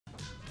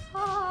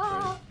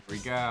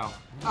go.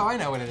 Oh, I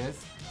know what it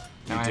is.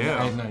 You No, do?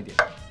 I have no idea.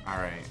 All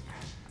right.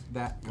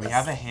 We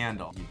have a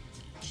handle. You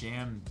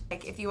jam.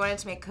 Like if you wanted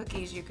to make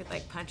cookies, you could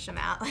like punch them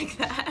out like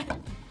that.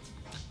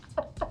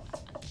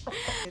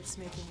 It's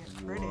making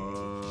it pretty.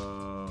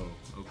 Whoa.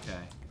 Okay.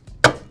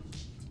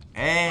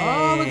 Hey!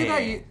 Oh, look at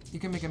that. You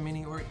can make a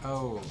mini or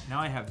oh. Now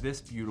I have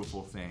this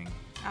beautiful thing.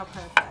 Oh,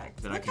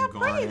 perfect. That Look I can how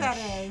pretty garnish. that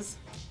is.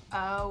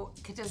 Oh,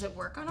 does it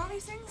work on all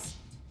these things?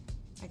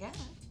 I guess.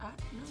 I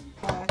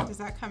don't know. Does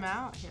that come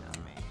out? Here, let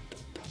me.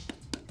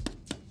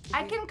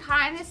 I can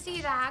kind of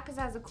see that because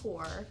it has a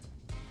core.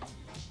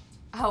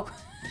 Oh,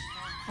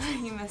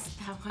 you missed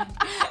that one.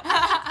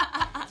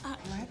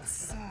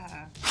 Let's.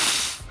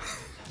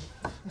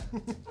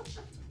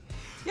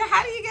 Yeah,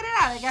 how do you get it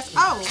out? I guess.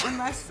 Oh,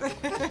 unless.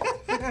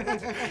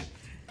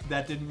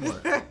 That didn't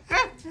work.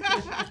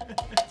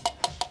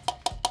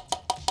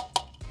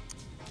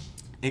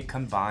 It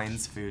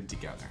combines food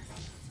together,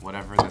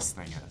 whatever this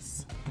thing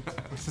is.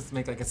 We just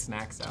make like a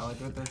snack salad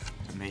with this.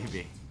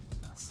 Maybe.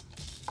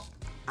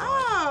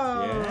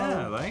 Oh.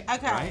 Yeah, like,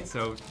 Okay. right?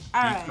 So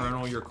All right.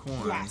 dekernel your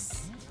corn.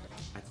 Yes.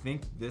 I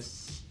think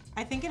this,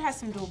 I think it has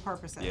some dual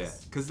purposes. yeah,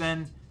 because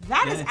then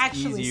That then is it's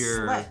actually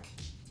easier. slick.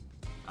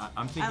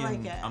 I'm thinking,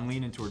 like it. I'm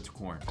leaning towards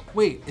corn.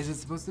 Wait, is it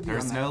supposed to be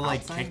There's on the no,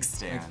 like, outside?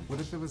 kickstand. Like, what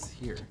if it was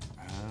here?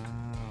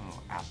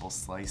 Oh, apple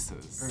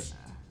slices.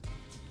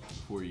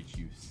 Before each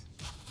use.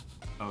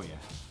 Oh, yeah.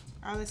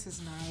 Oh, this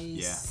is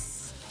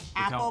nice.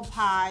 Yeah. Apple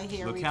pie,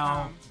 here look we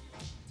how- come.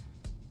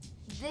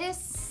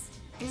 This,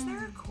 Is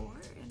there a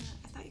cord in it?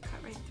 I thought you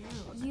cut right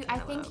through. the I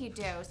think cantaloupe. you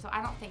do. So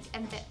I don't think,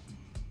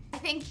 I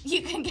think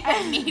you can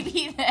get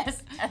maybe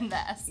this and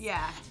this.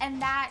 Yeah.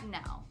 And that, no.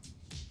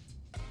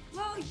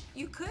 Well,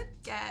 you could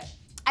get.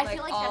 I like,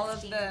 feel like all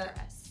that's of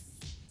dangerous.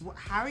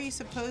 How are you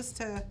supposed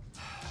to,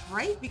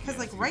 right? Because Yeah,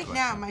 like that's a good right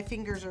now, question. my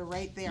fingers are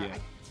right there. Yeah.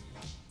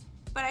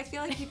 But I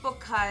feel like people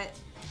cut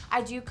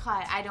I do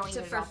cut. I don't eat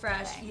to it for off the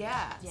fresh. thing.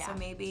 Yeah. Yeah. So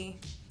maybe.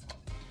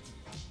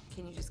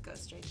 Can you just go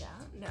straight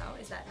down? No,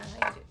 is that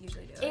not how you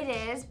usually do it?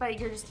 It is, but it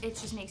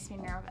just makes me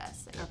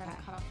nervous that you're gonna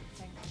Okay. cut off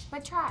your fingers.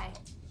 But try.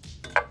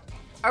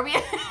 Are we?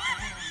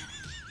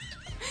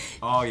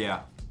 Oh,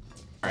 yeah.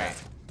 All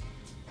right.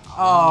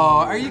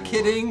 Oh, are you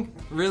kidding?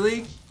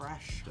 Really?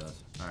 Fresh. It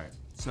does. All right.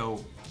 So, all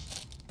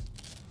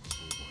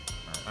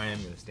right, I am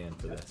going to stand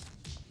for this.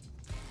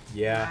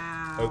 Yeah.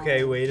 Wow.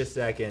 Okay, wait a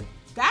second.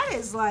 That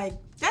is like,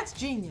 that's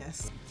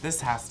genius.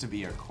 This has to be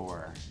your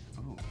core.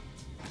 Ooh,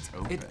 it's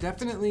open. It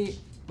definitely,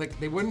 like,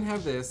 they wouldn't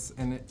have this,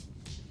 and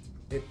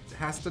it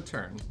has to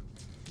turn.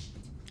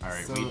 All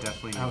right, So- we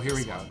definitely need Oh, here we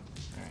this go. one.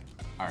 All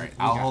right. All right, We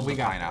I'll got- hold we the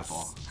got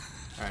pineapple. this.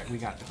 All right, we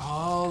got this.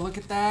 Oh, look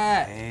at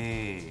that.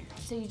 Hey.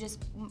 So you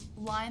just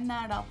line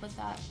that up with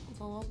that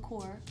little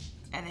core.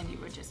 And then you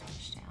would just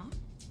push down.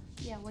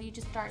 Yeah, well, you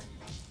just start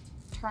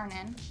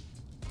turning,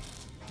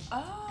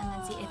 Oh. and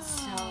then see,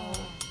 it's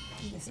so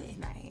This easy. is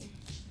nice.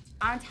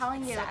 I'm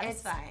telling you,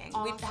 Satisfying. it's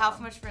awesome. How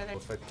much further? Well,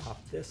 if I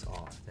pop this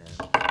off, then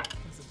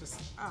Is it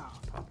just, oh,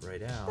 pop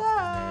right out.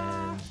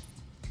 Ah.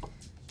 And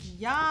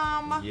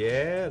yum. then,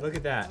 yeah, look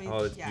at that.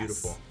 Oh, it's Yes,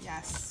 beautiful.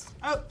 Yes.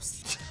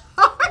 Oops.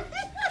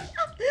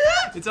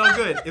 It's all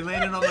good. It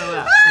landed on my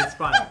lap. It's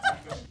fine.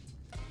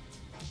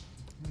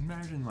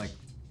 Imagine, like,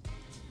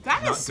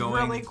 That not is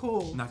going, really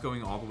cool. not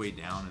going all the way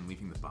down and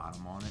leaving the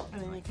bottom on it.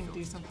 And then you like, can do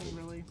filling something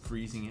really.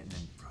 freezing it and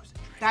then frozen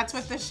dry. That's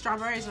what the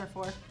strawberries are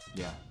for.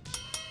 Yeah.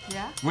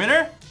 Yeah.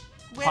 Winner?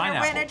 Winner,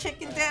 Pineapple. winner,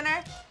 chicken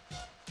dinner.